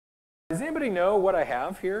Does anybody know what I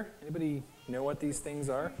have here? Anybody know what these things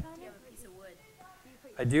are? You have a piece of wood.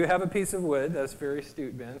 I do have a piece of wood. That's very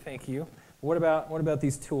astute, Ben. Thank you. What about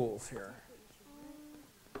these tools here?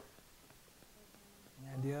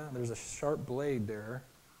 Any idea? There's a sharp blade there.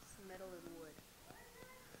 It's metal and wood.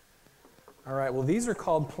 All right, well, these are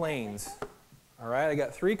called planes. All right, I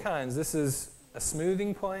got three kinds. This is a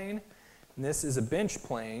smoothing plane, and this is a bench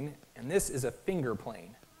plane, and this is a finger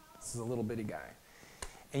plane. This is a little bitty guy.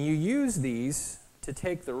 And you use these to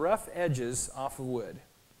take the rough edges off of wood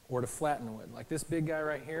or to flatten wood. Like this big guy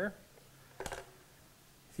right here.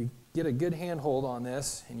 If you get a good handhold on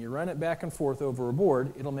this and you run it back and forth over a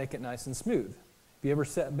board, it'll make it nice and smooth. Have you ever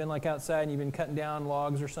been like outside and you've been cutting down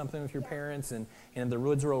logs or something with your parents and the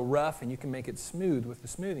wood's real rough and you can make it smooth with the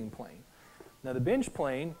smoothing plane? Now the bench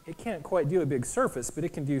plane, it can't quite do a big surface, but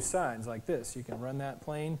it can do sides like this. You can run that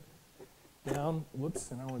plane down.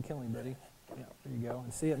 Whoops, and I don't want to kill anybody. Yeah, there you go.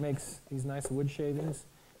 And see, it makes these nice wood shavings.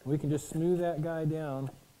 And we can just smooth that guy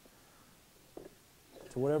down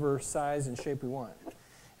to whatever size and shape we want.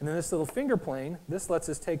 And then this little finger plane, this lets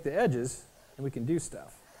us take the edges and we can do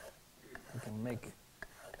stuff. We can make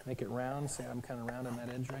it round. See, I'm kind of rounding that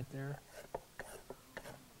edge right there.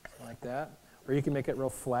 Like that. Or you can make it real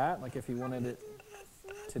flat, like if you wanted it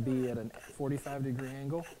to be at a 45-degree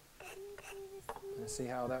angle. And see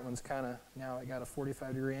how that one's kind of, now it got a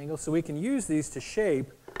 45-degree angle. So we can use these to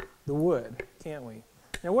shape the wood, can't we?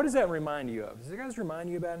 Now what does that remind you of? Does it guys remind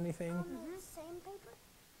you about anything? Sandpaper?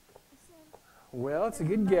 Well, it's a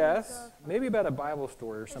good guess. Maybe about a Bible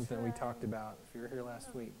story or something we talked about if you were here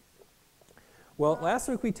last week. Well, last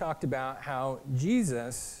week we talked about how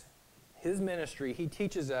Jesus, his ministry, he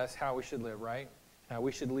teaches us how we should live, right? How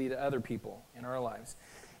we should lead other people in our lives.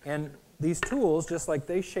 And these tools, just like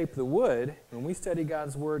they shape the wood, when we study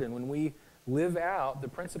God's Word and when we live out the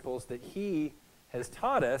principles that he has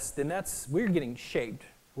taught us, then we're getting shaped.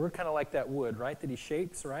 We're kind of like that wood, right, that he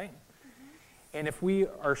shapes, right? Mm-hmm. And if we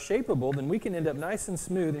are shapeable, then we can end up nice and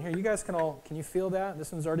smooth. And here, you guys can you feel that?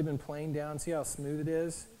 This one's already been planed down. See how smooth it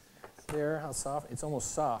is there, how soft? It's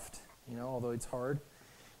almost soft, although it's hard.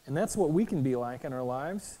 And that's what we can be like in our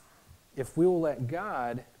lives if we will let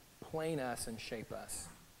God plane us and shape us.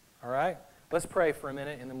 All right? Let's pray for a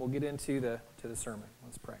minute, and then we'll get into the sermon.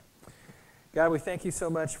 Let's pray. God, we thank you so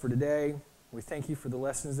much for today. We thank you for the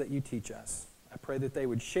lessons that you teach us. I pray that they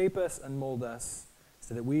would shape us and mold us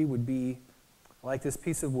so that we would be like this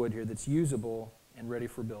piece of wood here that's usable and ready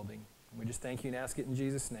for building. And we just thank you and ask it in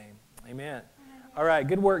Jesus' name. Amen. All right,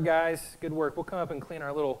 good work, guys. Good work. We'll come up and clean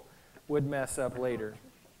our little wood mess up later.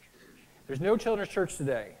 There's no children's church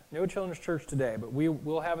today. No children's church today, but we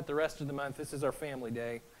will have it the rest of the month. This is our family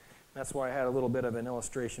day. That's why I had a little bit of an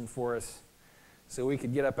illustration for us so we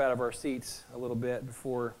could get up out of our seats a little bit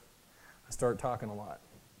before I start talking a lot.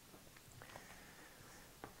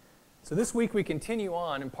 So this week we continue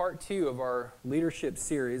on in part 2 of our leadership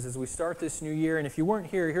series as we start this new year. And if you weren't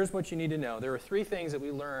here, here's what you need to know. There are 3 things that we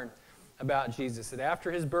learned about Jesus. That after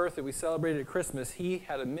his birth that we celebrated at Christmas, he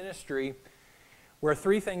had a ministry where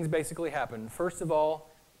 3 things basically happened. First of all,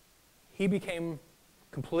 he became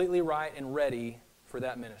completely right and ready for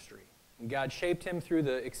that ministry. And God shaped him through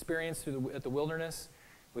the experience at the wilderness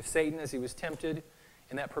with Satan as he was tempted,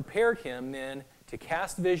 and that prepared him then to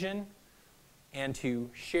cast vision and to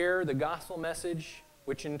share the gospel message,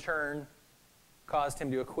 which in turn caused him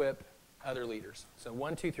to equip other leaders. So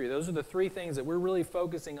 1, 2, 3. Those are the 3 things that we're really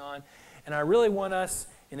focusing on. And I really want us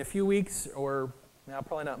in a few weeks, or now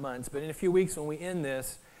probably not months, but in a few weeks when we end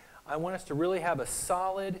this, I want us to really have a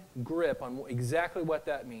solid grip on exactly what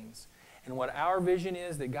that means and what our vision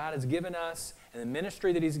is that God has given us and the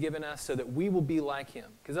ministry that he's given us so that we will be like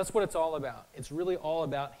him. Because that's what it's all about. It's really all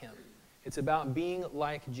about him. It's about being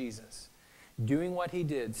like Jesus, doing what he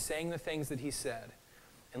did, saying the things that he said,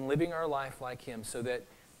 and living our life like him so that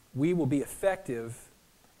we will be effective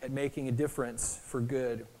at making a difference for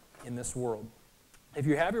good in this world. If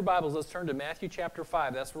you have your Bibles, let's turn to Matthew chapter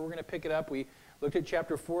 5. That's where we're going to pick it up. We looked at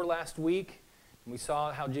chapter 4 last week. And we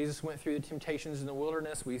saw how Jesus went through the temptations in the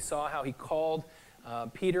wilderness. We saw how he called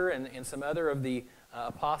Peter and some other of the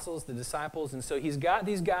apostles, the disciples. And so he's got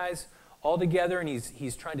these guys all together, and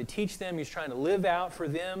he's trying to teach them. He's trying to live out for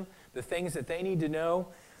them the things that they need to know.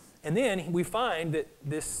 And then we find that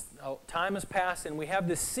this time has passed, and we have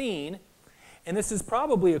this scene. And this is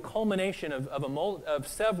probably a culmination of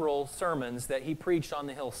several sermons that he preached on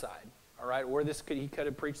the hillside. All right, or he could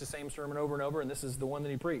have preached the same sermon over and over, and this is the one that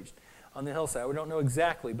he preached on the hillside. We don't know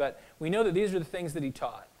exactly, but we know that these are the things that he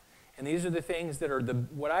taught. And these are the things that are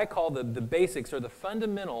what I call the basics or the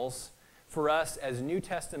fundamentals for us as New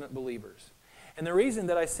Testament believers. And the reason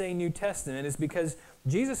that I say New Testament is because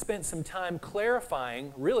Jesus spent some time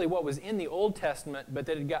clarifying really what was in the Old Testament, but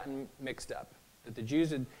that had gotten mixed up. That the Jews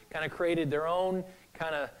had kind of created their own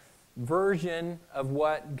kind of version of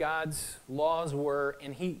what God's laws were,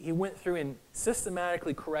 and he went through and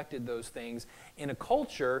systematically corrected those things in a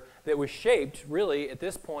culture that was shaped really at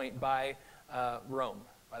this point by Rome,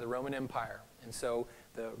 by the Roman Empire. And so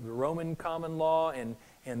the Roman common law and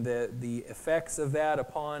the effects of that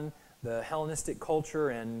upon the Hellenistic culture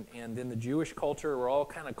and then the Jewish culture were all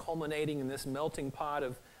kind of culminating in this melting pot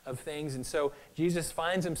of things. And so Jesus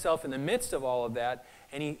finds himself in the midst of all of that,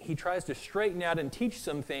 and he tries to straighten out and teach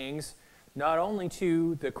some things, not only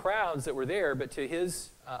to the crowds that were there, but to his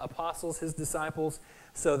apostles, his disciples,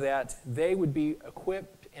 so that they would be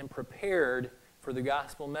equipped and prepared for the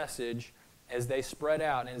gospel message as they spread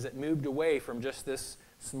out and as it moved away from just this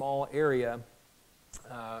small area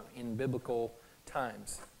in biblical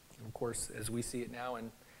times. And of course, as we see it now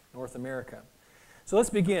in North America. So let's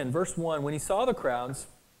begin. Verse 1, when he saw the crowds,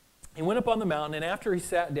 he went up on the mountain, and after he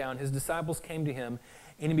sat down, his disciples came to him,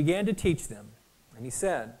 and he began to teach them. And he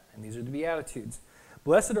said, and these are the Beatitudes,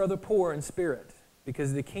 "Blessed are the poor in spirit,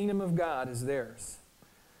 because the kingdom of God is theirs.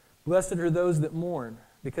 Blessed are those that mourn,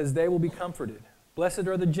 because they will be comforted. Blessed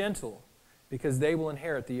are the gentle, because they will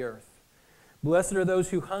inherit the earth. Blessed are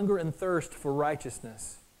those who hunger and thirst for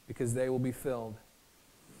righteousness, because they will be filled.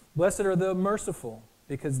 Blessed are the merciful,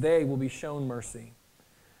 because they will be shown mercy.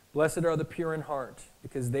 Blessed are the pure in heart,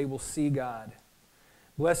 because they will see God.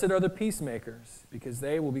 Blessed are the peacemakers, because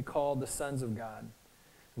they will be called the sons of God.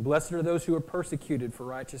 And blessed are those who are persecuted for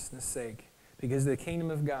righteousness' sake, because the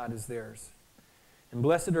kingdom of God is theirs. And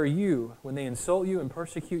blessed are you when they insult you and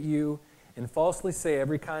persecute you and falsely say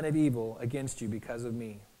every kind of evil against you because of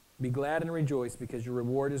me. Be glad and rejoice, because your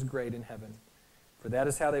reward is great in heaven. For that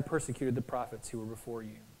is how they persecuted the prophets who were before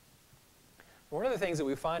you." One of the things that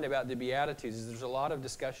we find about the Beatitudes is there's a lot of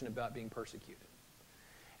discussion about being persecuted.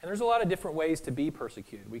 And there's a lot of different ways to be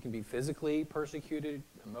persecuted. We can be physically persecuted,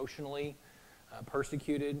 emotionally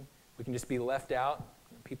persecuted. We can just be left out.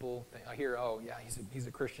 People I hear, "Oh, yeah, he's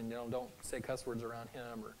a Christian. Don't say cuss words around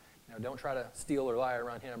him," or don't try to steal or lie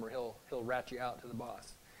around him, or he'll rat you out to the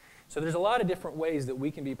boss. So there's a lot of different ways that we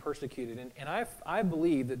can be persecuted. And I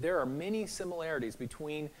believe that there are many similarities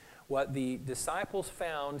between what the disciples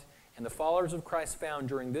found and the followers of Christ found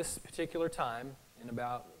during this particular time, in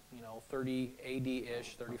about 30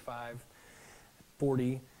 AD-ish, 35,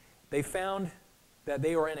 40, they found that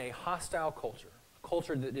they were in a hostile culture, a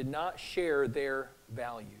culture that did not share their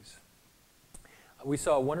values. We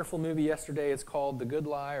saw a wonderful movie yesterday. It's called The Good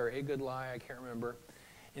Lie or A Good Lie, I can't remember.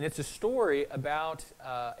 And it's a story about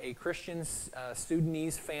a Christian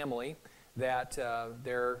Sudanese family that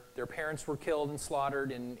their parents were killed and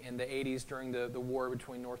slaughtered in the 80s during the war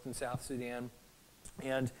between North and South Sudan.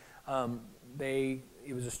 And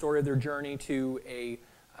it was a story of their journey to a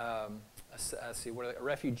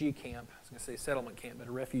refugee camp. I was going to say settlement camp, but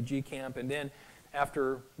a refugee camp. And then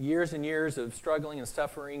after years and years of struggling and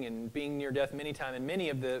suffering and being near death many times, and many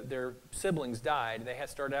of their siblings died. They had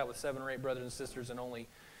started out with 7 or 8 brothers and sisters, and only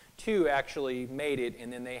 2 actually made it.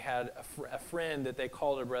 And then they had a friend that they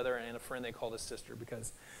called a brother and a friend they called a sister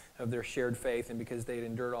because of their shared faith and because they had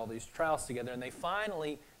endured all these trials together. And they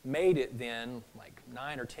finally made it then, like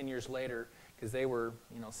 9 or 10 years later, because they were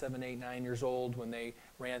 7, 8, 9 years old when they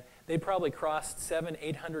ran. They probably crossed 700,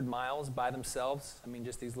 800 miles by themselves. I mean,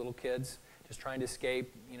 just these little kids just trying to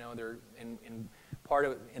escape. They're in part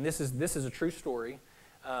of it, and this is a true story.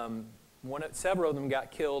 Several of them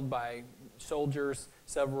got killed by soldiers.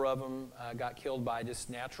 Several of them got killed by just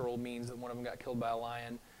natural means. One of them got killed by a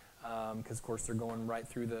lion because, of course, they're going right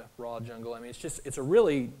through the raw jungle. I mean, it's a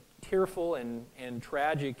really tearful and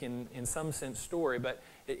tragic in some sense story, but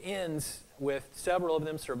it ends with several of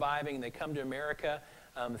them surviving. They come to America.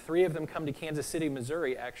 3 of them come to Kansas City,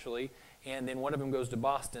 Missouri, actually, and then one of them goes to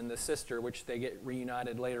Boston, the sister, which they get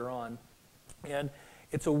reunited later on. And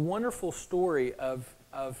it's a wonderful story of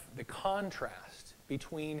the contrast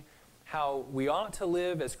between how we ought to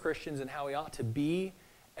live as Christians and how we ought to be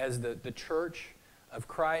as the church of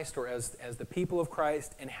Christ or as the people of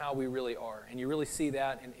Christ and how we really are. And you really see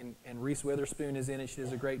that, and Reese Witherspoon is in it. She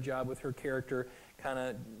does a great job with her character, kind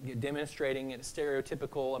of demonstrating it,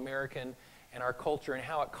 stereotypical American and our culture and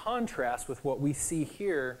how it contrasts with what we see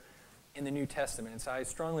here in the New Testament. And so I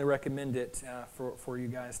strongly recommend it for you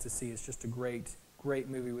guys to see. It's just a great, great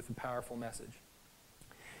movie with a powerful message.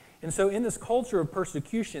 And so in this culture of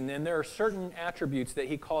persecution, then, there are certain attributes that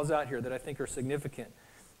he calls out here that I think are significant.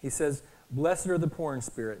 He says, "Blessed are the poor in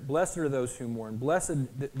spirit. Blessed are those who mourn.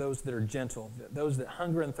 Blessed those that are gentle, those that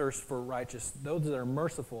hunger and thirst for righteousness, those that are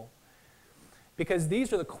merciful." Because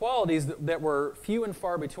these are the qualities that were few and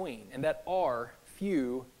far between, and that are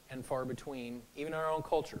few and far between, even in our own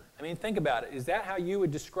culture. I mean, think about it. Is that how you would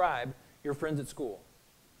describe your friends at school,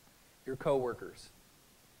 your coworkers?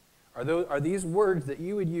 Are these words that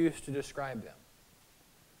you would use to describe them?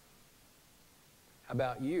 How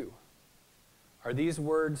about you? Are these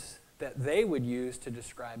words that they would use to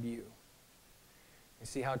describe you? You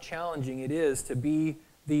see how challenging it is to be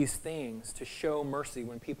these things, to show mercy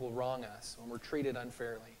when people wrong us, when we're treated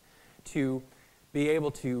unfairly, to be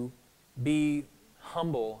able to be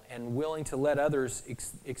humble and willing to let others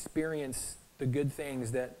experience the good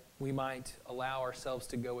things that we might allow ourselves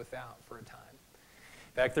to go without for a time.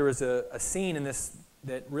 In fact, there was a scene in this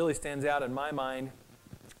that really stands out in my mind,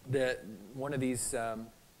 that one of these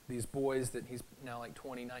boys, that he's now like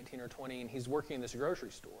 19 or 20, and he's working in this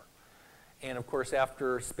grocery store. And of course,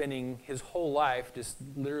 after spending his whole life just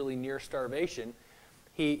literally near starvation,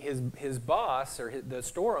 his boss, or the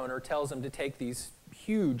store owner, tells him to take these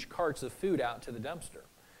huge carts of food out to the dumpster.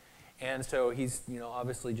 And so he's,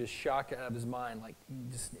 obviously just shocked out of his mind, like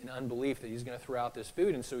just in unbelief that he's going to throw out this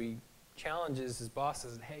food. And so he challenges his boss,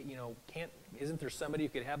 says, hey, isn't there somebody who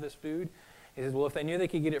could have this food? He says, well, if they knew they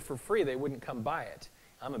could get it for free, they wouldn't come buy it.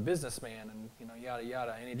 I'm a businessman, and yada,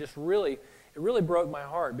 yada. And it really broke my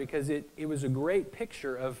heart, because it was a great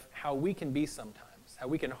picture of how we can be sometimes, how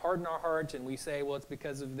we can harden our hearts and we say, well, it's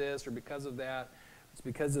because of this or because of that. It's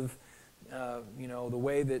because of, the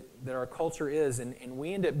way that our culture is. And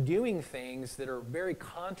we end up doing things that are very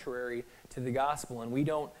contrary to the gospel, and we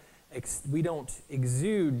don't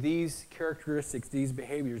exude these characteristics, these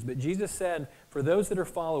behaviors. But Jesus said, for those that are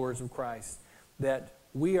followers of Christ, that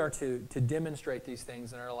we are to demonstrate these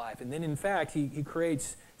things in our life. And then, in fact, he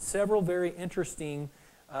creates several very interesting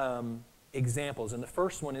examples. And the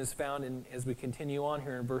first one is found as we continue on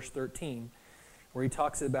here in verse 13, where he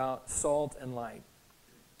talks about salt and light.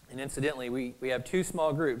 And incidentally, we have two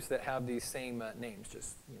small groups that have these same names,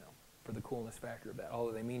 just for the coolness factor of that,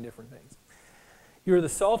 although they mean different things. You are the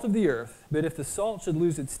salt of the earth, but if the salt should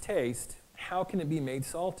lose its taste, how can it be made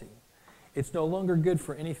salty? It's no longer good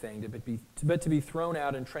for anything but to be thrown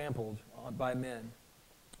out and trampled by men.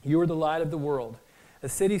 You are the light of the world. A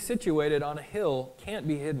city situated on a hill can't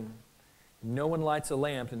be hidden. No one lights a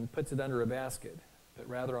lamp and puts it under a basket, but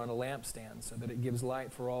rather on a lampstand, so that it gives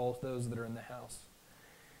light for all those that are in the house.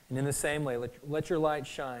 And in the same way, let your light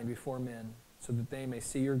shine before men, so that they may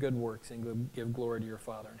see your good works and give glory to your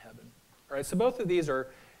Father in heaven. All right, so both of these are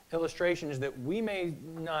illustrations that we may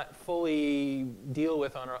not fully deal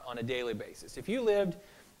with on a daily basis. If you lived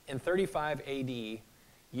in 35 AD,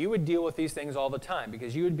 you would deal with these things all the time,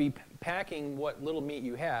 because you would be packing what little meat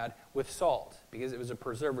you had with salt, because it was a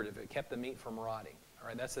preservative. It kept the meat from rotting. All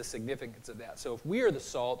right, that's the significance of that. So if we are the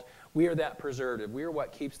salt, we are that preservative. We are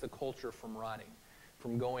what keeps the culture from rotting,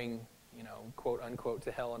 from going, quote unquote,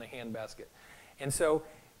 to hell in a handbasket. And so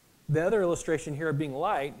the other illustration here of being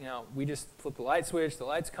light, we just flip the light switch, the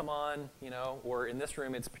lights come on, or in this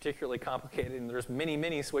room it's particularly complicated, and there's many,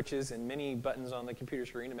 many switches and many buttons on the computer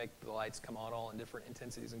screen to make the lights come on all in different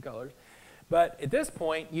intensities and colors. But at this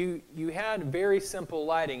point, you had very simple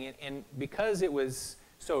lighting, and because it was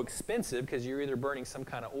so expensive, because you're either burning some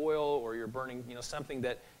kind of oil or you're burning something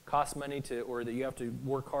that costs money or that you have to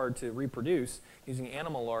work hard to reproduce using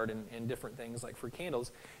animal lard and different things like for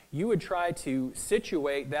candles, you would try to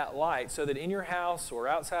situate that light so that in your house or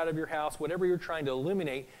outside of your house, whatever you're trying to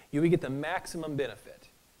illuminate, you would get the maximum benefit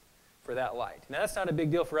for that light. Now, that's not a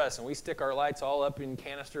big deal for us, and we stick our lights all up in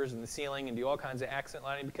canisters in the ceiling and do all kinds of accent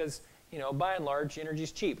lighting because, by and large,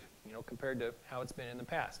 energy's cheap, compared to how it's been in the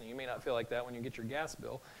past. And you may not feel like that when you get your gas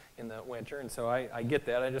bill in the winter, and so I get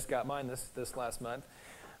that. I just got mine this last month,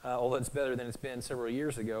 although it's better than it's been several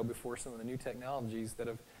years ago before some of the new technologies that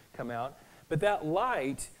have come out. But that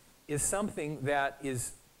light is something that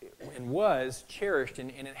is and was cherished, and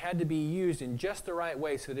it had to be used in just the right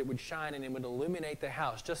way so that it would shine and it would illuminate the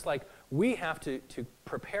house. Just like we have to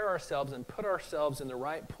prepare ourselves and put ourselves in the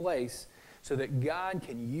right place so that God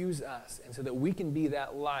can use us and so that we can be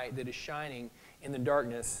that light that is shining in the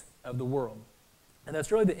darkness of the world. And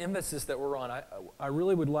that's really the emphasis that we're on. I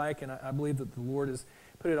really would like, and I believe that the Lord has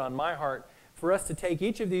put it on my heart, for us to take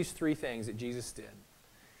each of these three things that Jesus did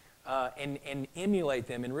and emulate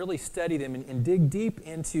them and really study them and dig deep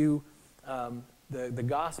into the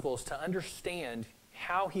Gospels to understand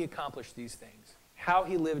how he accomplished these things, how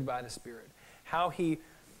he lived by the Spirit, how he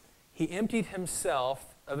emptied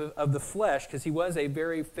himself of the flesh, because he was a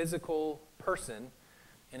very physical person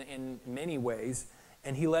in many ways,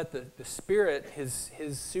 and he let the Spirit,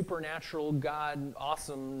 his supernatural God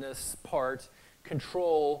awesomeness part,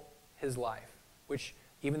 control his life, which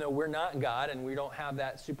Even though we're not God and we don't have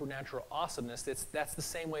that supernatural awesomeness, that's the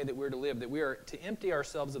same way that we're to live, that we are to empty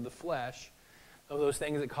ourselves of the flesh, of those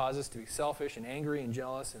things that cause us to be selfish and angry and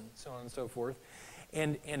jealous and so on and so forth,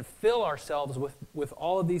 and fill ourselves with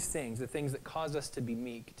all of these things, the things that cause us to be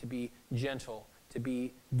meek, to be gentle, to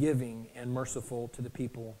be giving and merciful to the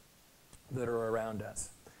people that are around us.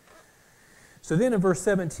 So then in verse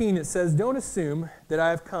 17 it says, "Don't assume that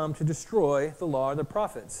I have come to destroy the law or the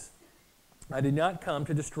prophets. I did not come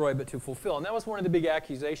to destroy but to fulfill." And that was one of the big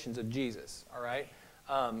accusations of Jesus, all right?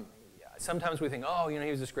 Sometimes we think, oh, he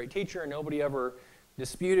was this great teacher and nobody ever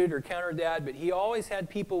disputed or countered that, but he always had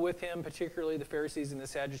people with him, particularly the Pharisees and the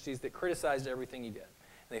Sadducees, that criticized everything he did.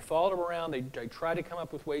 And they followed him around. They tried to come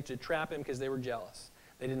up with ways to trap him because they were jealous.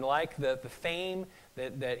 They didn't like the fame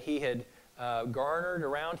that he had garnered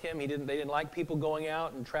around him. They didn't like people going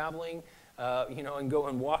out and traveling,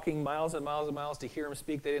 and walking miles and miles and miles to hear him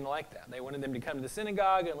speak. They didn't like that. They wanted them to come to the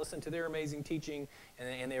synagogue and listen to their amazing teaching,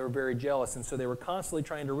 and they were very jealous. And so they were constantly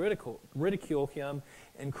trying to ridicule him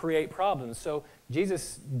and create problems. So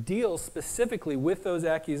Jesus deals specifically with those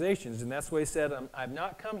accusations, and that's why he said, I've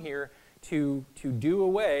not come here to do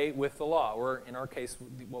away with the law, or in our case,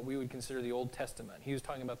 what we would consider the Old Testament. He was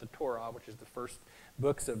talking about the Torah, which is the first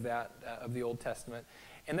books of the Old Testament.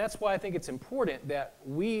 And that's why I think it's important that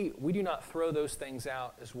we do not throw those things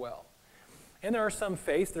out as well. And there are some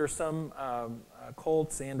faiths, there are some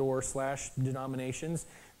cults and or / denominations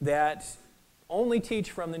that only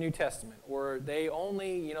teach from the New Testament, or they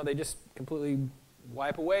only, they just completely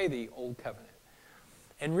wipe away the Old Covenant.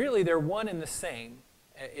 And really, they're one and the same.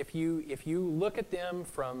 If you look at them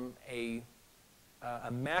from a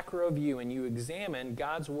macro view and you examine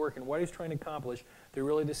God's work and what he's trying to accomplish, they're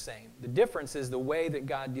really the same. The difference is the way that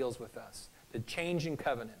God deals with us, the change in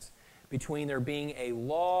covenants between there being a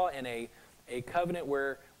law and a covenant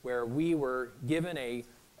where we were given a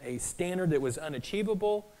standard that was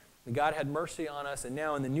unachievable. God had mercy on us, and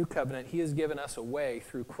now in the new covenant, he has given us a way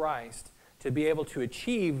through Christ to be able to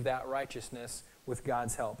achieve that righteousness with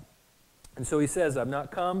God's help. And so he says, I've not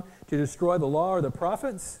come to destroy the law or the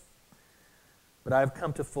prophets, but I have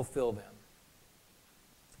come to fulfill them.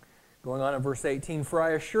 Going on in verse 18, "For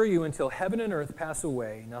I assure you, until heaven and earth pass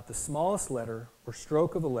away, not the smallest letter or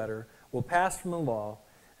stroke of a letter will pass from the law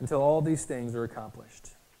until all these things are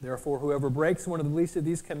accomplished. Therefore, whoever breaks one of the least of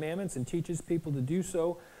these commandments and teaches people to do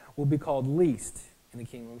so will be called least in the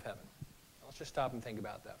kingdom of heaven." Let's just stop and think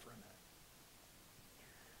about that for a minute.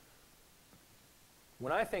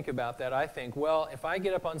 When I think about that, I think, well, if I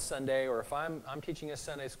get up on Sunday, or if I'm teaching a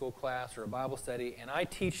Sunday school class or a Bible study, and I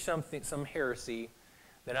teach some heresy,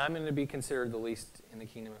 then I'm going to be considered the least in the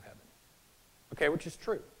kingdom of heaven. Okay, which is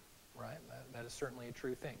true, right? That is certainly a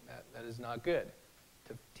true thing. That is not good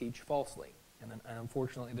to teach falsely. And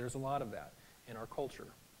unfortunately, there's a lot of that in our culture.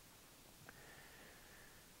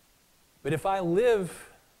 But if I live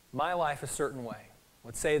my life a certain way,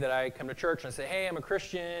 let's say that I come to church and I say, hey, I'm a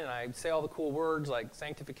Christian, and I say all the cool words like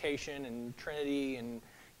sanctification and Trinity and,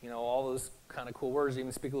 all those kind of cool words,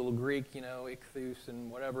 even speak a little Greek, ichthus and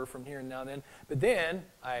whatever from here and now and then. But then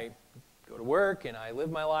I go to work and I live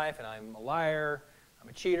my life and I'm a liar, I'm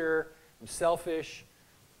a cheater, I'm selfish.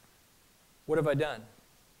 What have I done?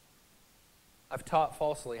 I've taught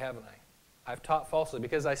falsely, haven't I? I've taught falsely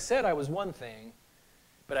because I said I was one thing,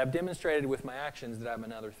 but I've demonstrated with my actions that I'm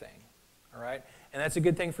another thing. All right? And that's a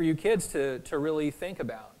good thing for you kids to really think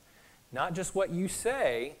about. Not just what you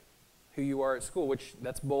say, who you are at school, which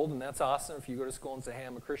that's bold and that's awesome. If you go to school and say, hey,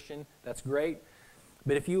 I'm a Christian, that's great.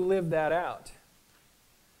 But if you live that out,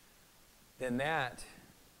 then that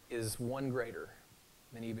is one greater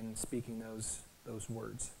than even speaking those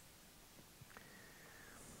words.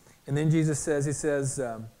 And then Jesus says, he says,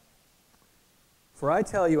 "For I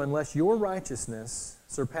tell you, unless your righteousness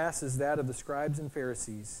surpasses that of the scribes and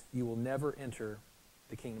Pharisees, you will never enter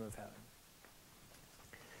the kingdom of heaven."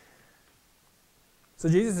 So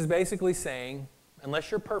Jesus is basically saying, unless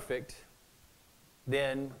you're perfect,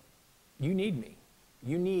 then you need me.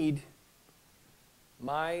 You need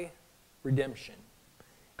my redemption.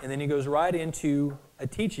 And then he goes right into a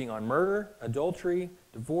teaching on murder, adultery,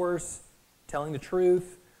 divorce, telling the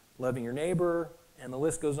truth, loving your neighbor, and the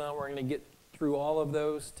list goes on. We're going to get through all of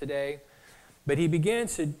those today. But he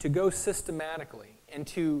begins to go systematically and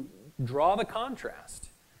to draw the contrast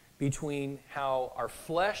between how our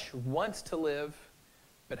flesh wants to live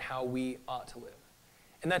but how we ought to live.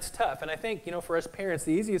 And that's tough. And I think, for us parents,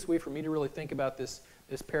 the easiest way for me to really think about this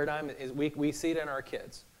paradigm is we see it in our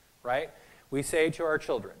kids, right? We say to our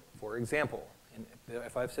children, for example, and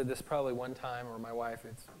if I've said this probably one time, or my wife,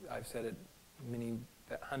 I've said it many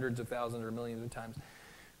hundreds of thousands or millions of times,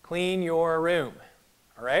 clean your room,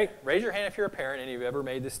 All right? Raise your hand if you're a parent and you've ever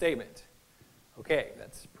made this statement. Okay,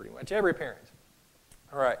 that's pretty much every parent.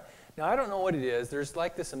 All right. Now, I don't know what it is. There's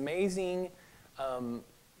like this amazing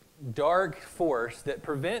dark force that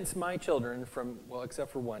prevents my children from, well,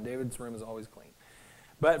 except for one. David's room is always clean.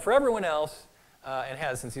 But for everyone else, and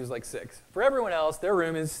has since he was like 6, for everyone else, their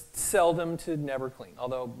room is seldom to never clean.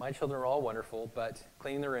 Although my children are all wonderful, but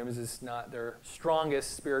cleaning their rooms is not their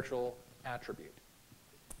strongest spiritual attribute.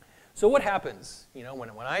 So what happens, when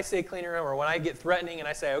I say clean your room, or when I get threatening and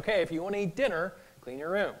I say, okay, if you want to eat dinner, clean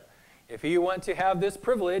your room. If you want to have this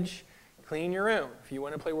privilege, clean your room. If you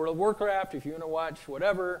want to play World of Warcraft, if you want to watch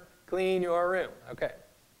whatever, clean your room. Okay.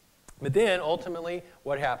 But then, ultimately,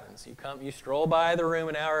 what happens? You stroll by the room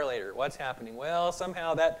an hour later. What's happening? Well,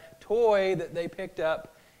 somehow that toy that they picked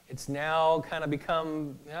up, it's now kind of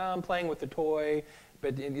become, I'm playing with the toy,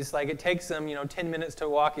 but it's like it takes them, 10 minutes to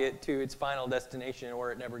walk it to its final destination,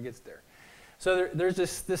 or it never gets there. So there's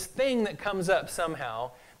this thing that comes up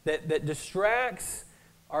somehow that distracts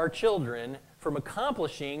our children from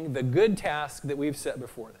accomplishing the good task that we've set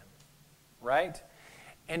before them, right?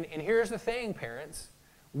 And here's the thing, parents.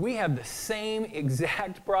 We have the same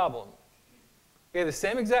exact problem. We have the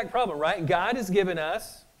same exact problem, right? God has given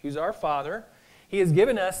us, who's our Father, He has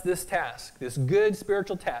given us this task, this good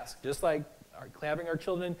spiritual task, just like having our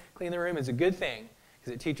children clean their room is a good thing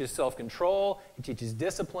because it teaches self-control, it teaches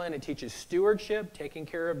discipline, it teaches stewardship, taking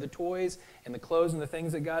care of the toys and the clothes and the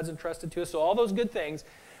things that God's entrusted to us, so all those good things.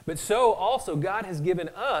 But so also God has given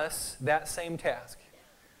us that same task.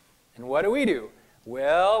 And what do?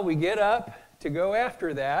 Well, we get up to go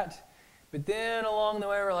after that, but then along the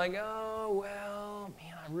way we're like, oh, well,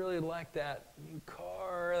 man, I really like that new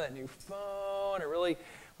car, that new phone, I really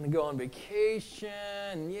want to go on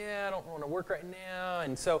vacation, yeah, I don't want to work right now,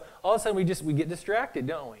 and so all of a sudden we get distracted,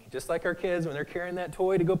 don't we? Just like our kids when they're carrying that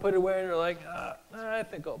toy to go put it away, and they're like, I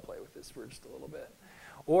think I'll play with this for just a little bit.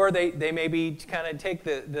 Or they maybe kind of take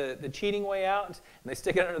the cheating way out and they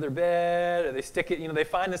stick it under their bed, or they stick it, they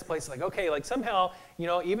find this place like, okay, like somehow,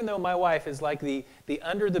 even though my wife is like the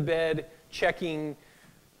under the bed checking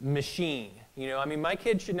machine, my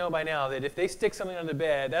kids should know by now that if they stick something under the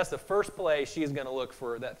bed, that's the first place she's going to look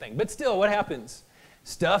for that thing. But still, what happens?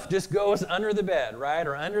 Stuff just goes under the bed, right?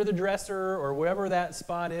 Or under the dresser or wherever that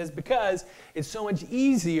spot is, because it's so much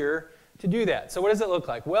easier to do that. So what does it look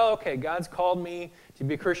like? Well, okay, God's called me to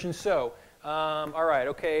be a Christian, so, all right,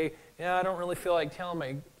 okay, yeah, I don't really feel like telling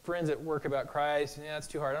my friends at work about Christ. Yeah, that's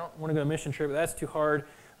too hard. I don't want to go on a mission trip, but that's too hard.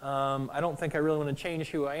 I don't think I really want to change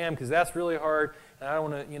who I am because that's really hard, and I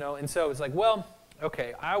don't want to, and so it's like, well,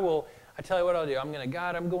 okay, I tell you what I'll do. I'm going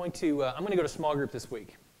to go to small group this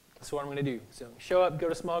week. That's what I'm going to do. So show up, go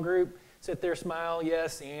to small group, sit there, smile,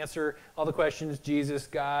 yes, answer all the questions, Jesus,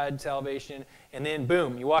 God, salvation, and then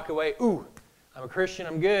boom, you walk away, ooh, I'm a Christian,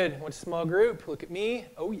 I'm good. Went to small group, look at me,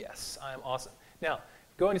 oh yes, I am awesome. Now,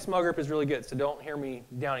 going to small group is really good, so don't hear me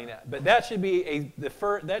downing that. But that should be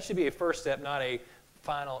a first step, not a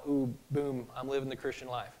final, ooh, boom, I'm living the Christian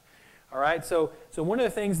life. All right, so one of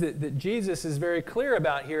the things that Jesus is very clear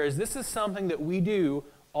about here is this is something that we do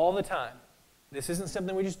all the time. This isn't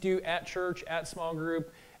something we just do at church, at small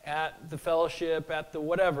group, at the fellowship, at the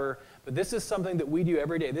whatever, but this is something that we do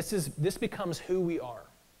every day. This becomes who we are.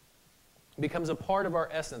 It becomes a part of our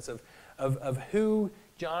essence of who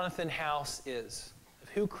Jonathan House is, of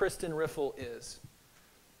who Kristen Riffle is,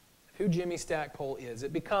 of who Jimmy Stackpole is.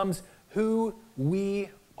 It becomes who we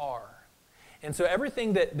are. And so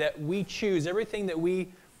everything that we choose, everything that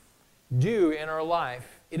we do in our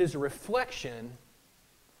life, it is a reflection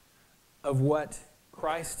of what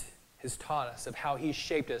Christ has taught us, of how He's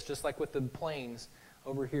shaped us, just like with the planes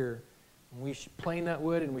over here. When we plane that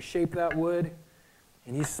wood and we shape that wood,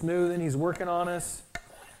 and He's smoothing, He's working on us,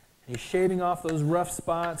 and He's shaving off those rough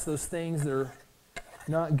spots, those things that are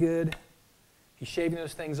not good. He's shaving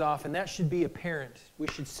those things off, and that should be apparent. We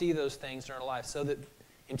should see those things in our life so that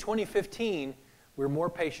in 2015, we're more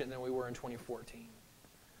patient than we were in 2014.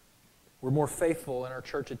 We're more faithful in our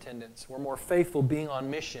church attendance. We're more faithful being on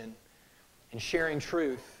mission and sharing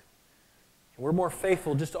truth. And we're more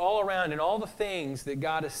faithful just all around in all the things that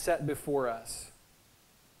God has set before us.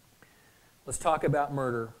 Let's talk about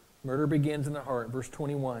murder. Murder begins in the heart. Verse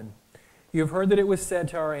 21. You have heard that it was said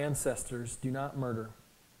to our ancestors, do not murder.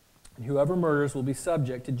 And whoever murders will be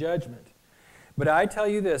subject to judgment. But I tell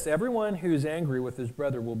you this, everyone who is angry with his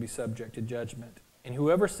brother will be subject to judgment. And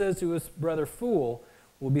whoever says to his brother, fool,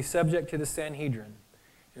 will be subject to the Sanhedrin.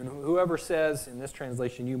 And whoever says, in this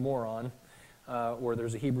translation, you moron, or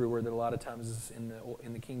there's a Hebrew word that a lot of times is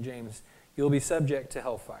in the King James, you'll be subject to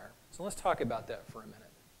hellfire. So let's talk about that for a minute.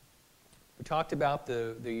 We talked about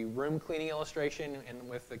the room cleaning illustration and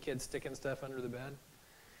with the kids sticking stuff under the bed.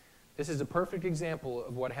 This is a perfect example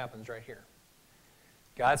of what happens right here.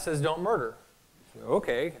 God says don't murder. So,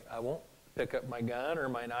 okay, I won't pick up my gun or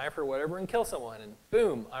my knife or whatever and kill someone. And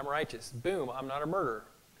boom, I'm righteous. Boom, I'm not a murderer.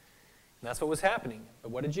 And that's what was happening. But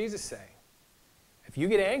what did Jesus say? If you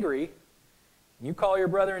get angry and you call your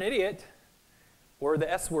brother an idiot or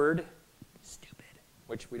the S word, stupid,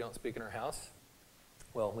 which we don't speak in our house,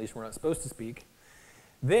 well, at least we're not supposed to speak,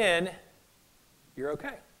 then you're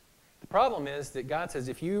okay. The problem is that God says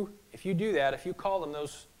if you do that, if you call them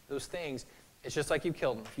those things, it's just like you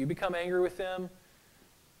killed them. If you become angry with them,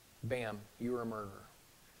 bam, you were a murderer.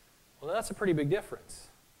 Well, that's a pretty big difference.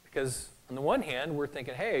 Because on the one hand, we're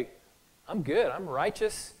thinking, hey, I'm good, I'm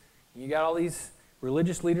righteous. You got all these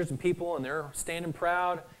religious leaders and people, and they're standing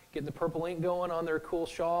proud, getting the purple ink going on their cool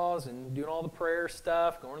shawls and doing all the prayer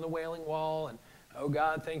stuff, going to the Wailing Wall, and oh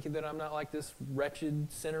God, thank you that I'm not like this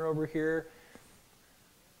wretched sinner over here.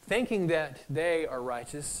 Thinking that they are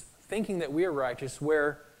righteous, thinking that we are righteous,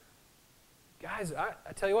 where, guys,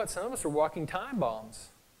 I tell you what, some of us are walking time bombs.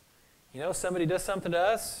 You know, somebody does something to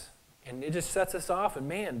us, and it just sets us off, and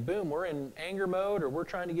man, boom, we're in anger mode, or we're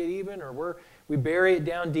trying to get even, or we bury it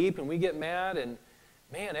down deep, and we get mad, and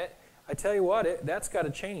man, I tell you what, that's got to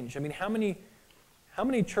change. I mean, how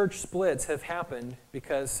many church splits have happened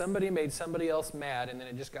because somebody made somebody else mad, and then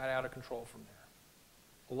it just got out of control from there?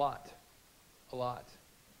 A lot. A lot.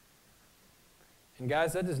 And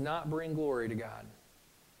guys, that does not bring glory to God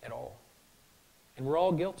at all. And we're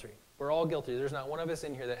all guilty. We're all guilty. There's not one of us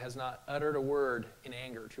in here that has not uttered a word in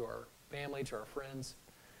anger to our family, to our friends.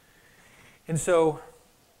 And so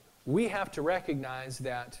we have to recognize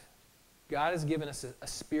that God has given us a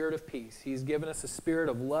spirit of peace. He's given us a spirit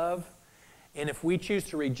of love. And if we choose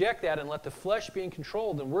to reject that and let the flesh be in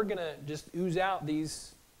control, then we're going to just ooze out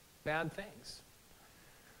these bad things.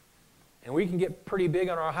 And we can get pretty big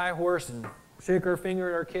on our high horse and shake our finger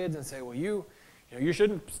at our kids and say, well, you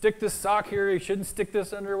shouldn't stick this sock here, you shouldn't stick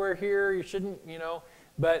this underwear here, you shouldn't,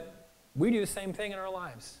 But we do the same thing in our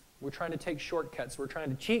lives. We're trying to take shortcuts. We're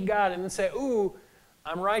trying to cheat God and then say, ooh,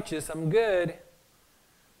 I'm righteous, I'm good,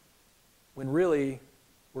 when really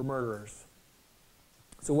we're murderers.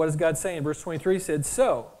 So what does God say in verse 23? He said,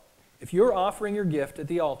 so, if you're offering your gift at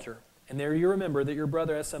the altar, and there you remember that your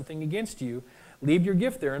brother has something against you, leave your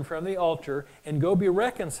gift there in front of the altar, and go be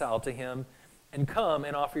reconciled to him, and come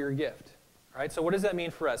and offer your gift. All right, so what does that mean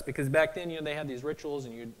for us? Because back then, they had these rituals,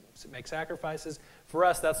 and you'd make sacrifices. For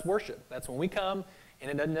us, that's worship. That's when we come, and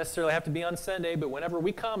it doesn't necessarily have to be on Sunday, but whenever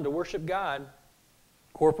we come to worship God,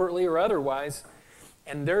 corporately or otherwise,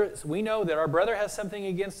 and we know that our brother has something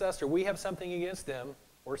against us, or we have something against them,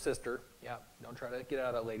 or sister, yeah, don't try to get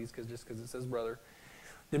out of that, ladies, just because it says brother,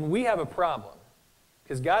 then we have a problem.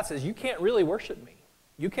 Because God says, you can't really worship me.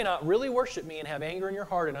 You cannot really worship me and have anger in your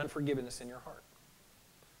heart and unforgiveness in your heart.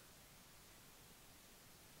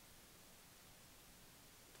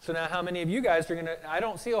 So now how many of you guys are going to, I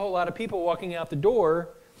don't see a whole lot of people walking out the door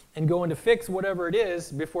and going to fix whatever it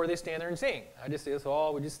is before they stand there and sing. I just see us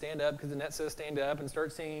all, we just stand up because the net says stand up and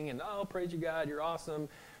start singing and, oh, praise you, God, you're awesome.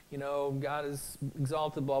 God is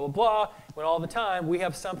exalted, blah, blah, blah. When all the time we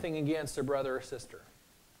have something against a brother or sister.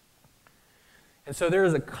 And so there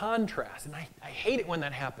is a contrast, and I hate it when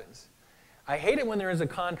that happens. I hate it when there is a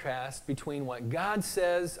contrast between what God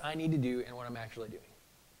says I need to do and what I'm actually doing.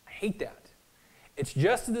 I hate that. It's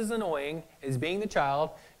just as annoying as being the child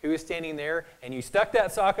who is standing there and you stuck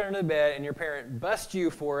that sock under the bed and your parent busts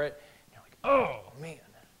you for it. And you're like, oh, man.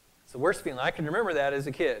 It's the worst feeling. I can remember that as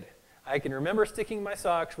a kid. I can remember sticking my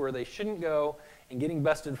socks where they shouldn't go and getting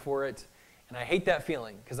busted for it. And I hate that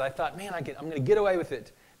feeling because I thought, man, I'm going to get away with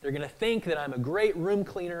it. They're going to think that I'm a great room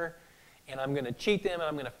cleaner and I'm going to cheat them and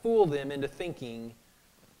I'm going to fool them into thinking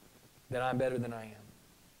that I'm better than I am.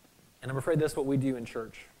 And I'm afraid that's what we do in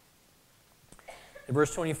church. In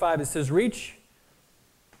verse 25, it says, reach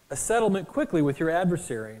a settlement quickly with your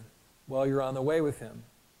adversary while you're on the way with him.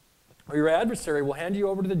 Or your adversary will hand you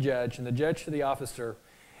over to the judge and the judge to the officer,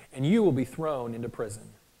 and you will be thrown into prison.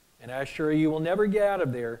 And I assure you will never get out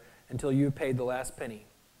of there until you've paid the last penny.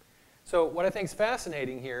 So what I think is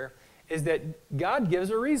fascinating here is that God gives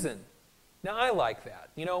a reason. Now, I like that.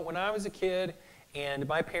 When I was a kid and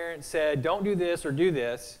my parents said, don't do this or do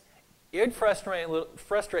this, it would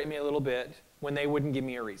frustrate me a little bit when they wouldn't give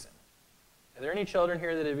me a reason. Are there any children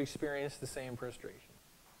here that have experienced the same frustration?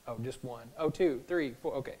 Oh, just one. Oh, 2, 3,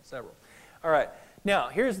 4. Okay, several. All right. Now,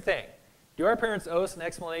 here's the thing. Do our parents owe us an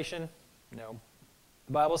explanation? No.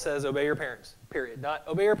 The Bible says obey your parents, period. Not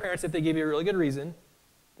obey your parents if they give you a really good reason,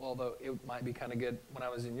 although it might be kind of good when I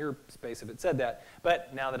was in your space if it said that.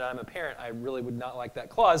 But now that I'm a parent, I really would not like that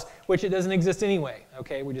clause, which it doesn't exist anyway.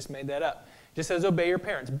 Okay, we just made that up. It just says obey your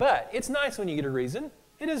parents. But it's nice when you get a reason.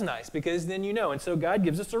 It is nice because then you know. And so God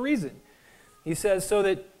gives us a reason. He says so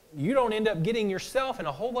that you don't end up getting yourself in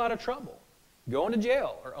a whole lot of trouble, going to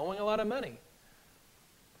jail or owing a lot of money.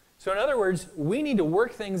 So in other words, we need to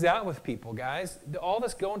work things out with people, guys. All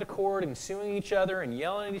this going to court and suing each other and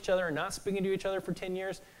yelling at each other and not speaking to each other for 10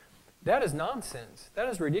 years, that is nonsense. That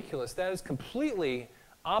is ridiculous. That is completely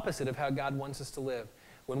opposite of how God wants us to live.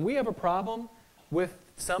 When we have a problem with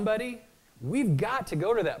somebody, we've got to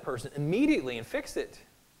go to that person immediately and fix it.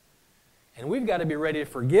 And we've got to be ready to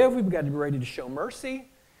forgive. We've got to be ready to show mercy.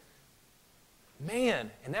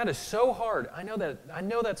 Man, and that is so hard. I know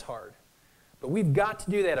that's hard. But we've got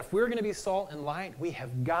to do that. If we're going to be salt and light, we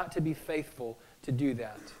have got to be faithful to do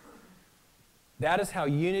that. That is how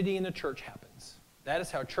unity in the church happens. That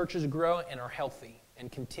is how churches grow and are healthy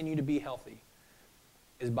and continue to be healthy,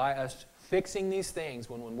 is by us fixing these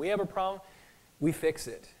things. When we have a problem, we fix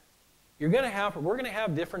it. We're going to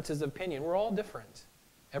have differences of opinion. We're all different.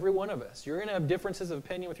 Every one of us. You're going to have differences of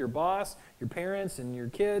opinion with your boss, your parents, and your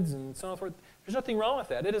kids, and so on and so forth. There's nothing wrong with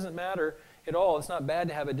that. It doesn't matter at all. It's not bad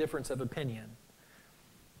to have a difference of opinion.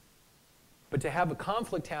 But to have a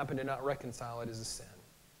conflict happen and not reconcile it is a sin.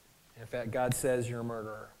 And in fact, God says you're a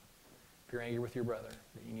murderer. If you're angry with your brother,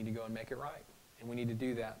 that you need to go and make it right. And we need to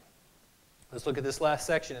do that. Let's look at this last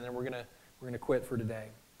section, and then we're going to quit for today.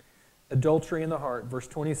 Adultery in the heart, verse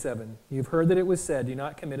 27. You've heard that it was said, do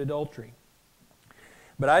not commit adultery.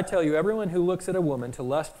 But I tell you, everyone who looks at a woman to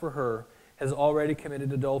lust for her has already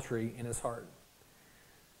committed adultery in his heart.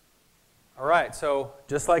 All right, so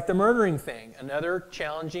just like the murdering thing, another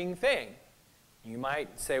challenging thing. You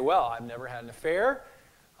might say, well, I've never had an affair.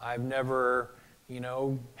 I've never,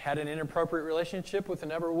 had an inappropriate relationship with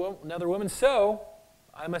another woman, so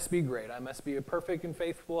I must be great. I must be a perfect and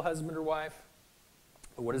faithful husband or wife.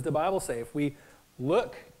 But what does the Bible say? If we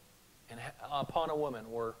look upon a woman,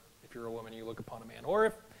 or if you're a woman, you look upon a man, or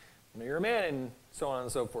if you're a man, and so on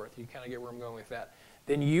and so forth, you kind of get where I'm going with that,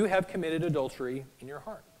 then you have committed adultery in your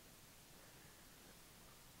heart.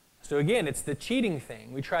 So again, it's the cheating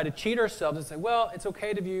thing. We try to cheat ourselves and say, well, it's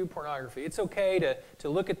okay to view pornography. It's okay to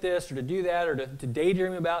look at this or to do that or to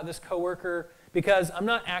daydream about this coworker because I'm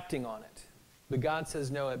not acting on it. But God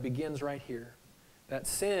says, no, it begins right here. That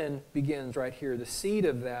sin begins right here. The seed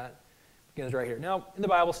of that begins right here. Now, the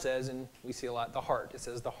Bible says, and we see a lot, the heart. It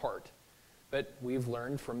says the heart. But we've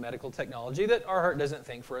learned from medical technology that our heart doesn't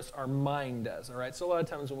think for us. Our mind does, all right? So a lot of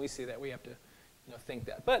times when we see that, we have to think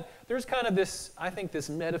that. But there's kind of this, I think, this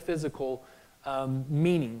metaphysical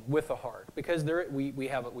meaning with the heart. Because we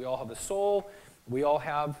all have the soul. We all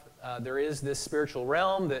have, there is this spiritual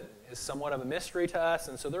realm that is somewhat of a mystery to us.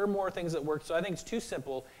 And so there are more things that work. So I think it's too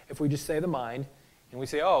simple if we just say the mind. And we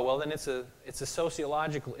say, oh, well, then it's a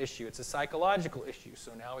sociological issue. It's a psychological issue.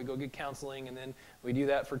 So now we go get counseling, and then we do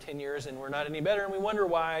that for 10 years, and we're not any better, and we wonder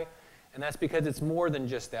why. And that's because it's more than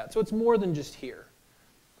just that. So it's more than just here.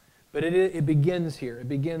 But it begins here. It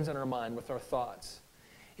begins in our mind with our thoughts.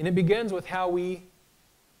 And it begins with how we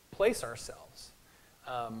place ourselves.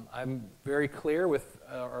 I'm very clear with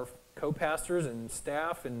our co-pastors and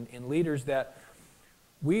staff and leaders that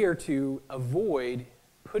we are to avoid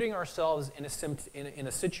putting ourselves in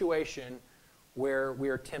a situation where we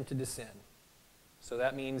are tempted to sin. So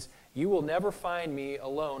that means you will never find me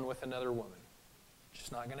alone with another woman. It's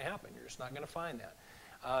just not going to happen. You're just not going to find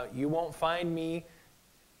that. You won't find me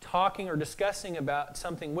talking or discussing about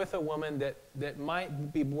something with a woman that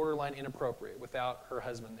might be borderline inappropriate without her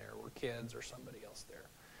husband there or kids or somebody else there.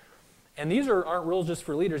 And these aren't rules just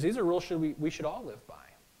for leaders. These are rules we should all live by.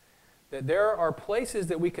 That there are places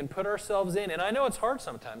that we can put ourselves in. And I know it's hard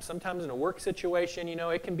sometimes. Sometimes in a work situation,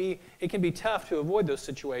 it can be tough to avoid those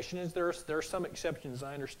situations. There are some exceptions.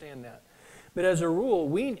 I understand that. But as a rule,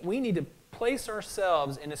 we need to place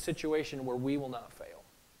ourselves in a situation where we will not fail.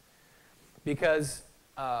 Because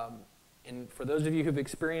and for those of you who've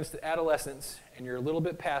experienced adolescence and you're a little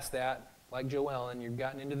bit past that, like Joelle, and you've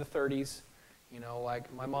gotten into the 30s,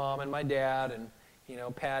 like my mom and my dad and,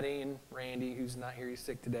 Patty and Randy, who's not here, he's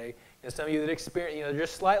sick today. Some of you that experience,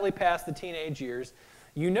 just slightly past the teenage years,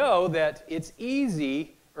 you know that it's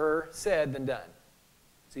easier said than done.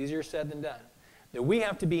 It's easier said than done. That we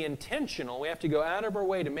have to be intentional. We have to go out of our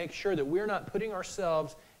way to make sure that we're not putting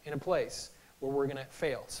ourselves in a place where we're going to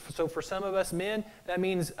fail. So for some of us men, that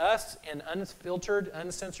means us and unfiltered,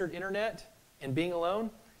 uncensored internet and being alone.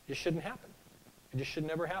 It shouldn't happen. It just should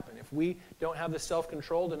never happen. If we don't have the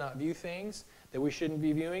self-control to not view things that we shouldn't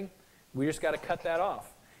be viewing, we just got to cut that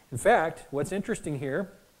off. In fact, what's interesting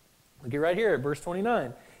here Look at right here at verse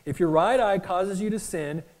 29. If your right eye causes you to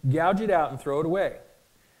sin, gouge it out and throw it away.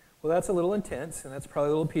 Well, that's a little intense, and that's probably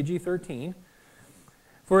a little PG-13.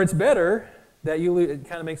 For it's better that you lose, it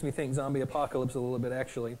kind of makes me think zombie apocalypse a little bit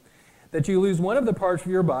actually, that you lose one of the parts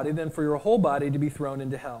of your body than for your whole body to be thrown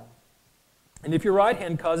into hell. And if your right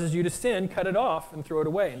hand causes you to sin, cut it off and throw it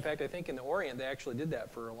away. In fact, I think in the Orient they actually did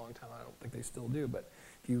that for a long time. I don't think they still do, but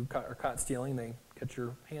if you are caught stealing, they cut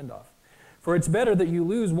your hand off. For it's better that you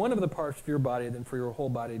lose one of the parts of your body than for your whole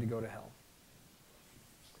body to go to hell.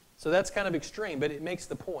 So that's kind of extreme, but it makes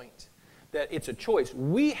the point that it's a choice.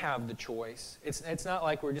 We have the choice. It's not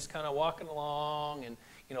like we're just kind of walking along and,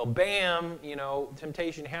 bam,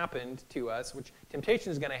 temptation happened to us, which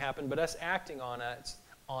temptation is going to happen, but us acting on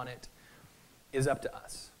it is up to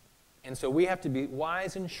us. And so we have to be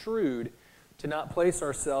wise and shrewd to not place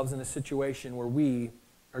ourselves in a situation where we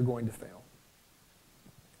are going to fail.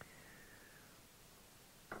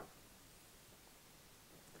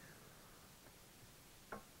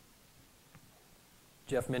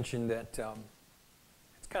 Jeff mentioned that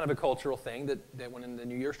it's kind of a cultural thing that when the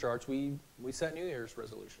new year starts, we set New Year's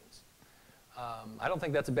resolutions. I don't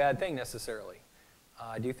think that's a bad thing necessarily.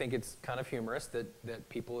 I do think it's kind of humorous that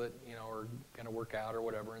people that are going to work out or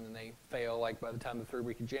whatever, and then they fail like by the time the third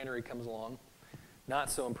week of January comes along.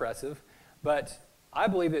 Not so impressive. But I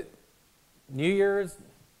believe that New Year's,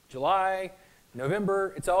 July,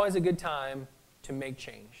 November, it's always a good time to make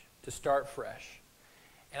change, to start fresh.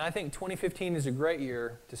 And I think 2015 is a great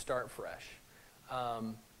year to start fresh.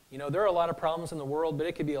 There are a lot of problems in the world, but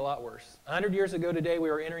it could be a lot worse. 100 years ago today, we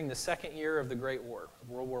were entering the second year of the Great War, of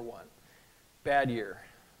World War I. Bad year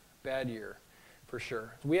for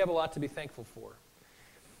sure. We have a lot to be thankful for.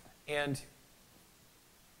 And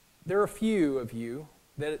there are a few of you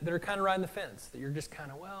that are kind of riding the fence, that you're just kind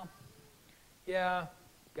of, well, yeah,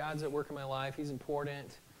 God's at work in my life, He's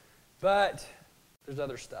important, but there's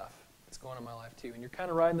other stuff that's going on in my life too. And you're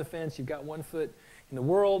kind of riding the fence. You've got one foot in the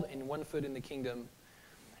world and one foot in the kingdom.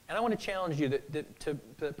 And I want to challenge you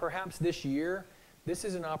that perhaps this year, this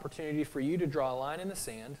is an opportunity for you to draw a line in the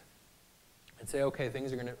sand and say, okay,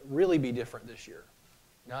 things are going to really be different this year.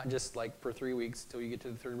 Not just like for 3 weeks till you get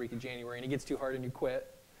to the third week of January and it gets too hard and you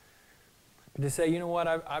quit. But to say, you know what,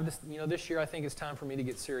 I've just, this year I think it's time for me to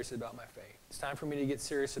get serious about my faith. It's time for me to get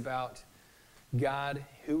serious about God,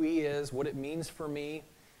 who He is, what it means for me.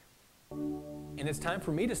 And it's time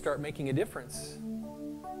for me to start making a difference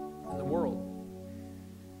in the world.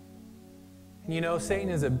 And Satan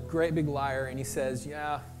is a great big liar, and he says,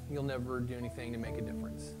 yeah, you'll never do anything to make a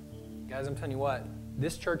difference. Guys, I'm telling you what,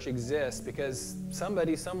 this church exists because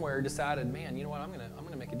somebody somewhere decided, man, you know what, I'm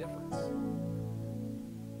gonna make a difference.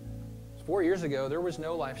 4 years ago, there was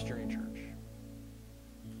no Life's Journey Church.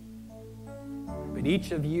 But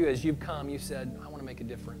each of you, as you've come, you said, I want to make a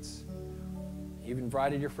difference. You've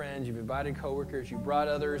invited your friends, you've invited coworkers, you've brought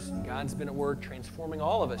others. God's been at work transforming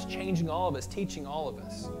all of us, changing all of us, teaching all of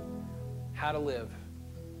us how to live,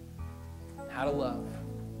 how to love.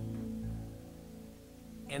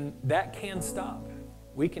 And that can stop.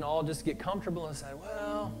 We can all just get comfortable and say,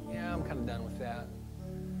 well, yeah, I'm kind of done with that.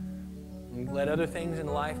 And let other things in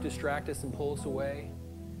life distract us and pull us away.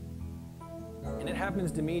 And it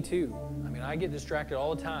happens to me too. I get distracted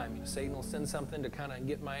all the time. Satan will send something to kind of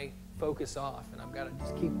get my focus off, and I've got to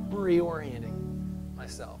just keep reorienting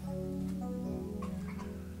myself.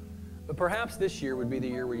 But perhaps this year would be the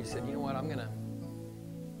year where you said, you know what,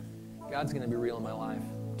 God's going to be real in my life.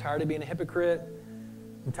 I'm tired of being a hypocrite.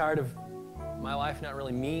 I'm tired of my life not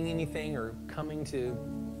really meaning anything or coming to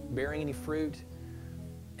bearing any fruit.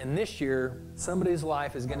 And this year, somebody's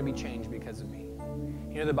life is going to be changed because of me.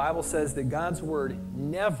 The Bible says that God's word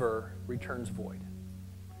never returns void.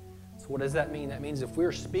 So what does that mean? That means if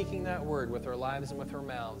we're speaking that word with our lives and with our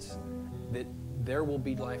mouths, that there will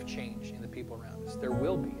be life change in the people around us. There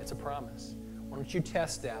will be. It's a promise. Why don't you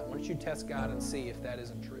test that? Why don't you test God and see if that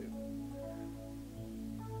isn't true?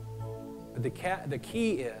 But the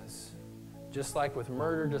key is, just like with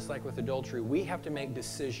murder, just like with adultery, we have to make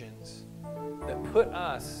decisions that put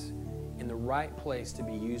us in the right place to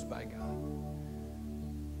be used by God.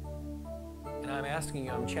 And I'm asking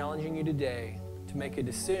you, I'm challenging you today to make a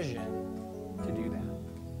decision to do that.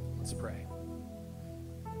 Let's pray.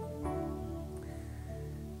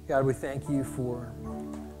 God, we thank you for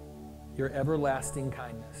your everlasting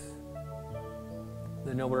kindness.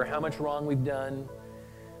 That no matter how much wrong we've done,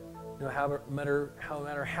 no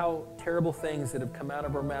matter how terrible things that have come out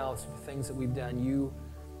of our mouths, things that we've done, you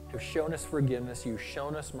have shown us forgiveness. You've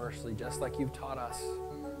shown us mercy, just like you've taught us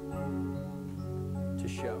to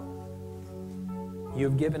show. You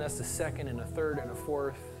have given us a second and a third and a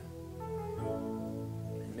fourth,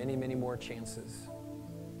 and many, many more chances.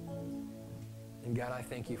 And God, I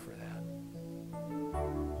thank you for that.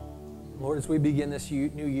 Lord, as we begin this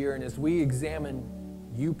new year and as we examine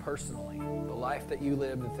you personally, the life that you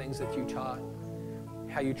lived, the things that you taught,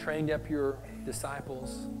 how you trained up your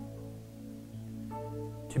disciples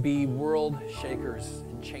to be world shakers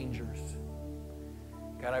and changers.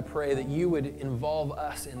 God, I pray that you would involve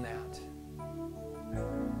us in that.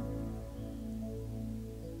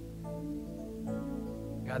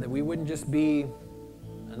 God, that we wouldn't just be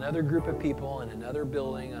another group of people in another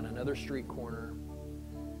building on another street corner,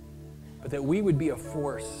 but that we would be a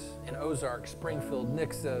force in Ozark, Springfield,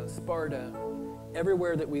 Nixa, Sparta,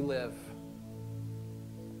 everywhere that we live.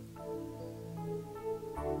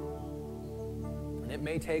 And it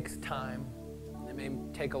may take time, it may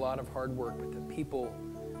take a lot of hard work, but that people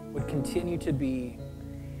would continue to be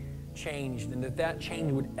changed and that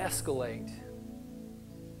change would escalate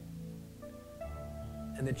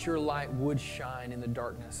and that your light would shine in the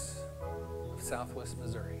darkness of Southwest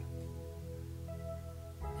Missouri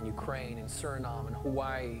and Ukraine and Suriname and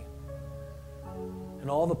Hawaii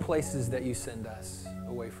and all the places that you send us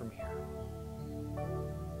away from here.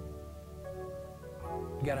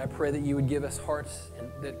 God, I pray that you would give us hearts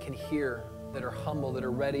that can hear, that are humble, that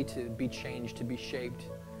are ready to be changed, to be shaped,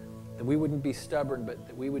 that we wouldn't be stubborn, but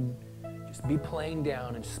that we would just be planed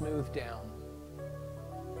down and smoothed down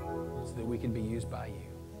so that we could be used by you.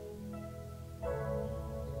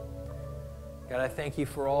 God, I thank you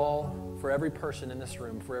for every person in this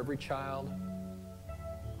room, for every child.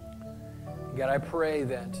 God, I pray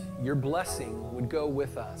that your blessing would go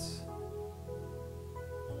with us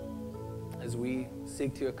as we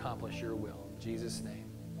seek to accomplish your will. In Jesus' name,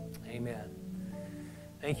 amen.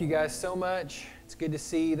 Thank you guys so much. It's good to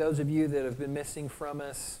see those of you that have been missing from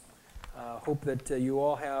us. Hope that you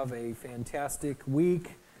all have a fantastic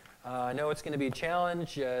week. I know it's going to be a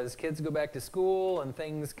challenge as kids go back to school and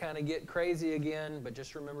things kind of get crazy again, but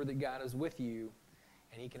just remember that God is with you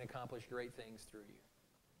and he can accomplish great things through you.